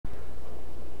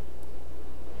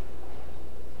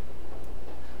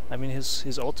I mean,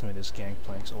 his ultimate is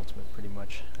Gangplank's ultimate, pretty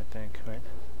much. I think, right?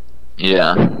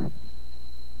 Yeah.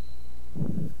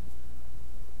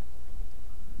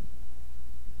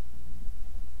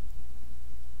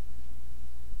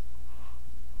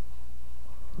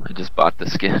 I just bought the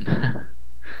skin.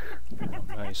 Oh,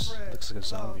 nice. Looks like a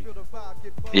zombie.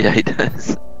 Yeah, he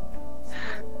does.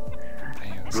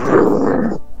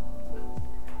 Damn,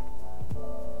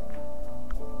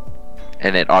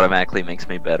 And it automatically makes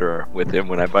me better with him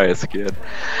when I buy a skin.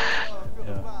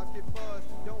 yeah.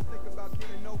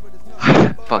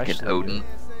 Fucking Actually, Odin.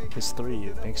 His 3,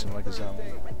 it makes him like a zombie.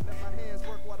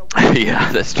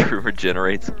 Yeah, that's true.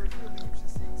 Regenerates.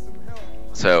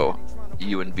 So,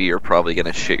 you and V are probably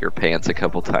gonna shit your pants a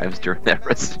couple times during that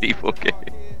Resident Evil game.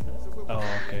 Oh,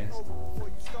 okay.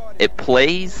 It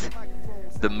plays.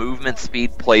 The movement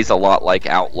speed plays a lot like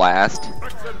Outlast.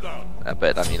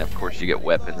 But I mean, of course, you get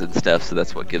weapons and stuff, so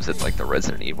that's what gives it like the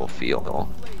Resident Evil feel.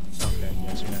 Okay,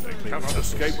 yeah, so you have to play Cannot with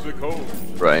escape the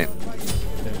cold. Right.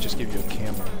 Then just give you a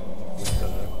camera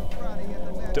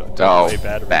with Oh,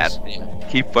 batteries. yeah.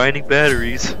 Keep finding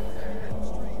batteries.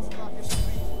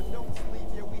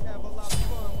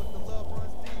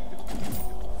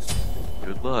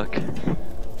 Good luck.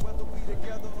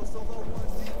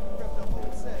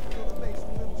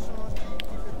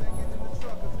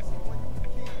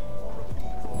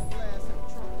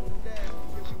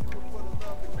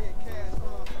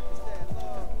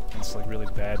 It's like really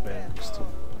bad batteries too.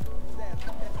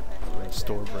 Like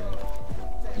store brand.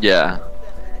 Yeah.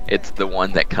 It's the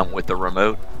one that come with the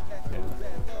remote. Yeah.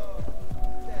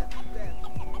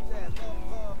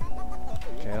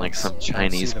 Okay, Like some I don't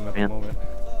Chinese see them at the man. moment.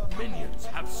 Minions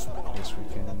have I spawned. guess we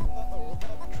can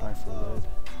try for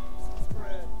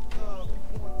red.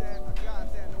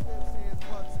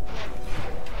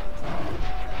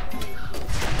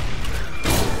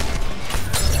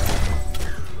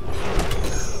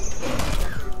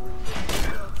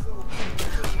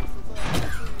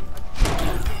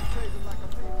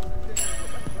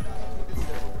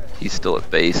 He's still at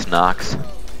base, Knox.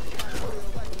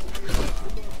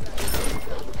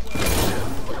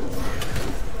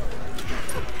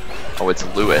 Oh, it's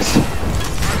Lewis.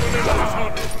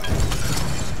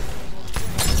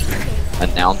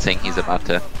 Announcing he's about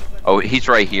to... Oh, he's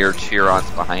right here. Chiron's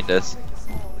behind us.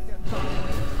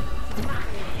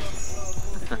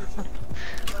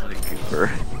 What a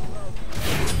goober.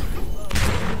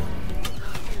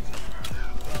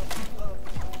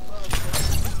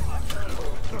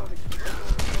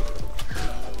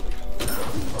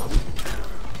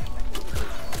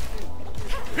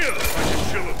 Here, I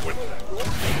can chill it with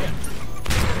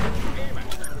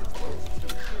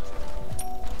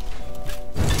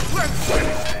Let's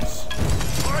finish this.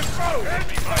 My foe will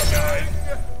be my guide.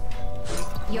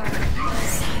 Your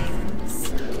silence.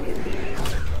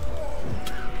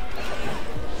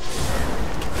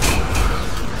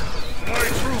 My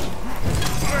troop.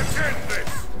 Let's end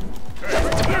this.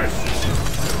 Take this.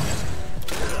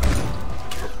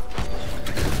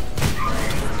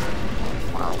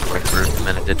 Wow, right for a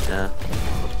minute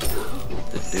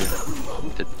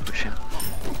didn't push him.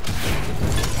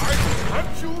 I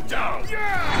hunt you down.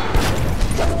 Yeah!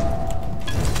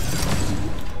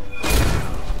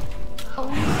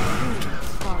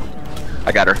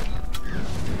 I got her.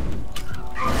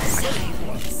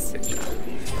 Silence.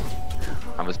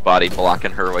 I was body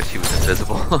blocking her while she was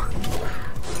invisible.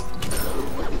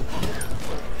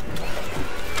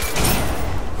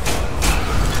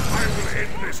 I will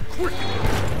end this quickly.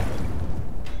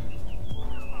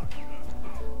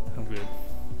 I'm good.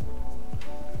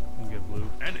 I'm good, blue.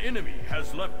 An enemy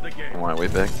has left the game. On my way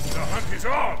back. The hunt is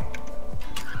on.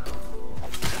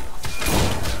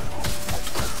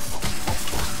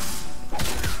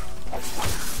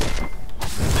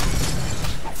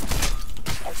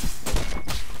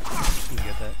 You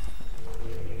get that?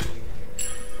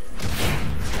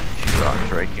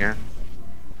 Chiron's right here.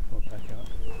 Go back out.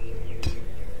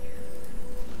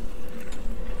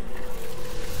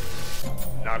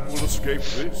 None will escape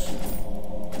this.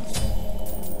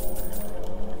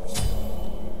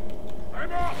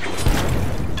 I'm off!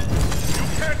 You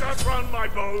can't outrun my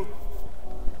bow!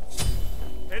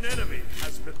 An enemy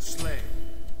has been slain.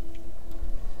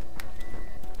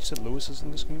 You said Lewis is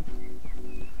in this game?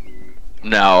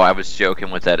 No, I was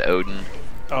joking with that Odin.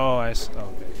 Oh, oh, okay.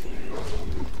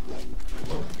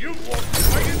 You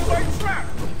walked right into my trap!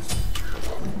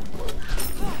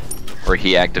 Where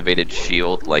he activated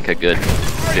shield like a good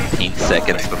 15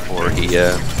 seconds before he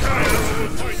I'll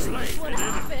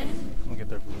get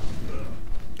there, blue.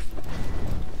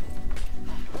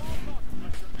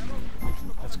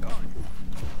 Let's go.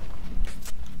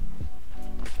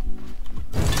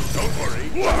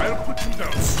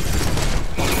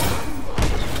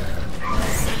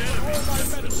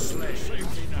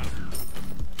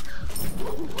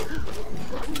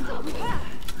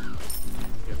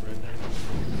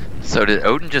 So did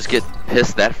Odin just get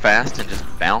pissed that fast and just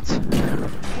bounce? It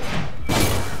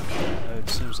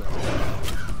seems like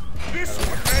This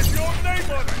one has your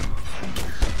name on it!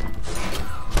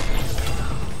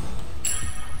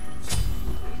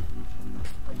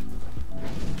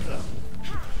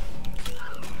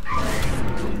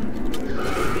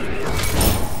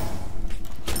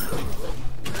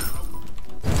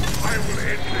 I will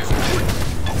end this quick!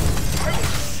 I will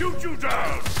shoot you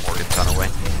down! Morgan's gone away.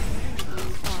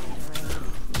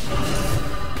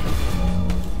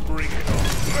 Bring it on!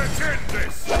 Let's end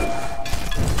this!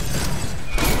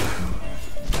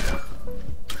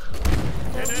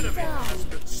 An enemy has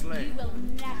been slain. will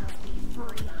never be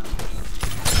free.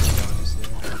 he's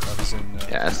there. I thought he's in.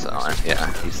 Yeah, I saw it.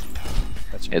 Yeah, he's.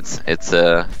 That's It's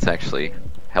actually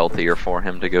healthier for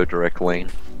him to go direct lane.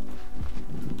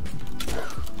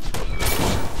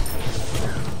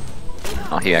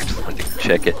 Oh, he actually went to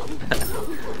check it.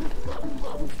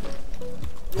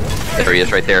 There he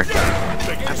is, right there.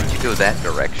 How would you go that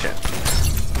direction?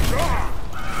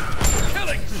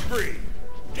 Killing spree!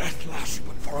 Death lasts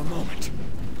but for a moment.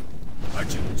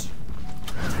 Legends.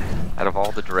 Out of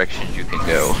all the directions you can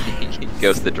go, he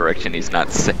goes the direction he's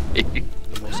not safe. the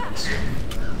most sense.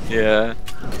 Yeah.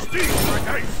 Steel like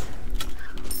ice!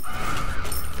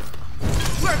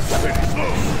 Let's finish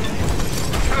those!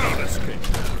 Cannot escape!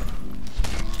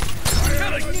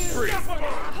 Killing spree!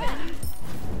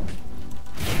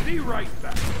 Be right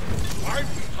back! I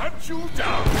will hunt you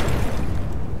down!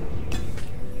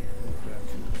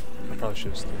 I probably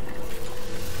should have stayed.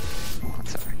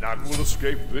 That's alright. None will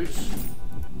escape this.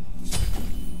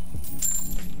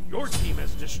 Your team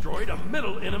has destroyed a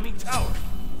middle enemy tower.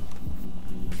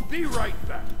 Be right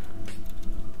back.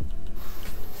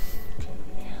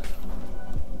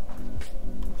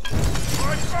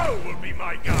 My bow will be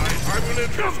my guide. I will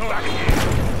end this back here.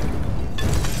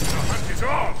 The hunt is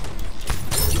on.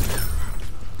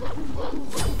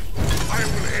 I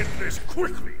will end this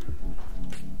quickly.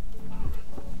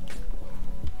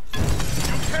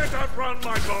 You can't outrun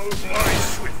my bow, my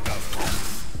swiftness.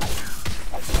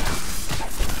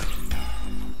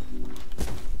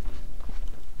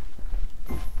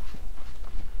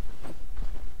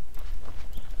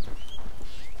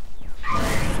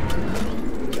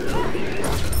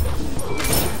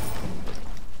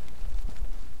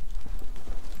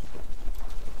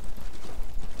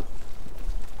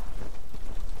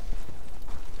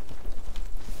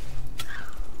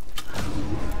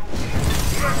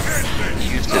 He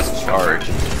used his charge.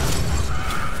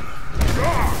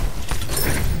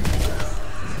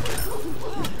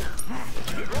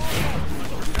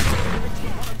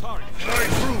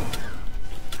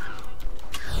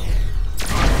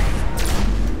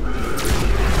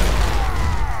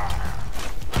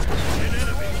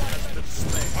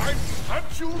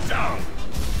 Hunt you down!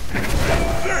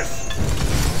 This!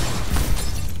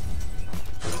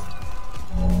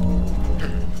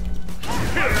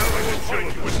 Here, I will show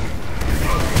you.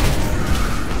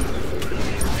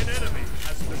 An enemy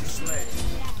has been slain.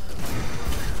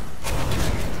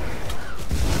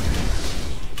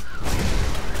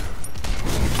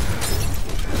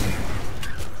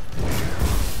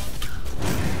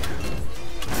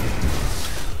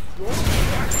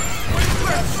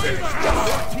 Let's finish this!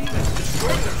 Your team has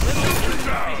destroyed the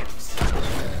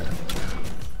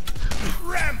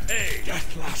Rampage!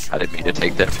 I didn't mean to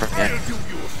take that from I'll you. do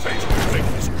you a favor to make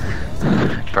this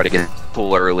quick. Try to get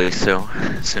full early, so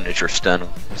as soon as you're stunned,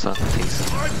 so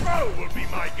he's My bow will be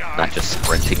my guide. not just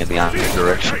sprinting in the opposite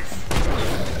direction.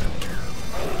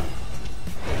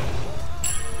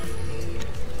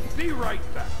 Be right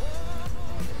back.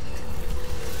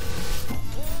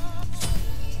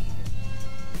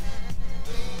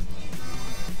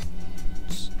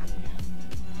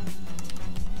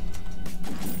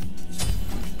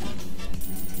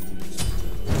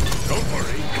 Don't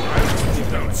worry, I'll put you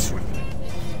down swiftly.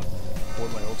 Or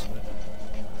my ultimate.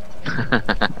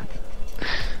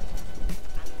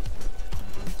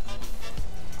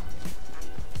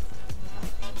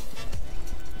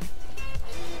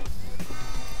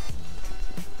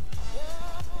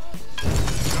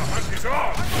 The hunt is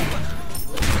on!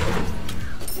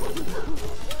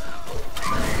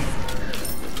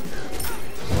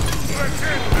 Let's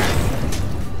end this!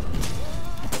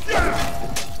 Yeah!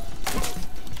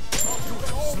 You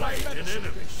have slain an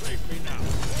enemy. Save me now.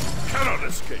 Cannot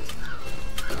escape.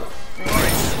 My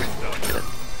swift done.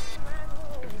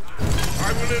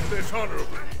 I will end this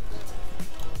honorably.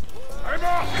 I'm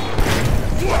off!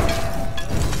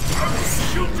 I will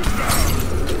shoot you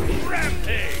down!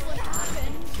 Rampage!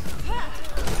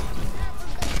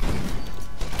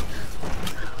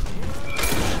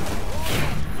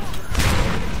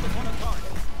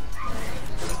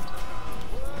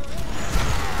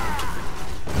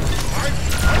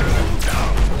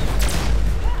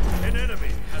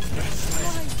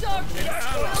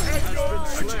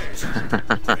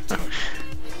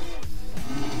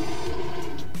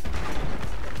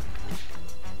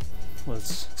 Well,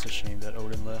 it's a shame that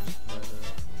Odin left. But,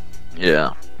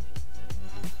 Yeah.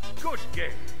 Good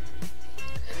game.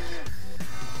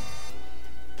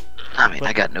 I mean,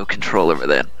 I got no control over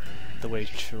that. the way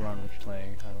Chiron was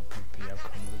playing, I don't think the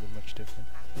outcome would have been much different.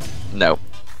 No.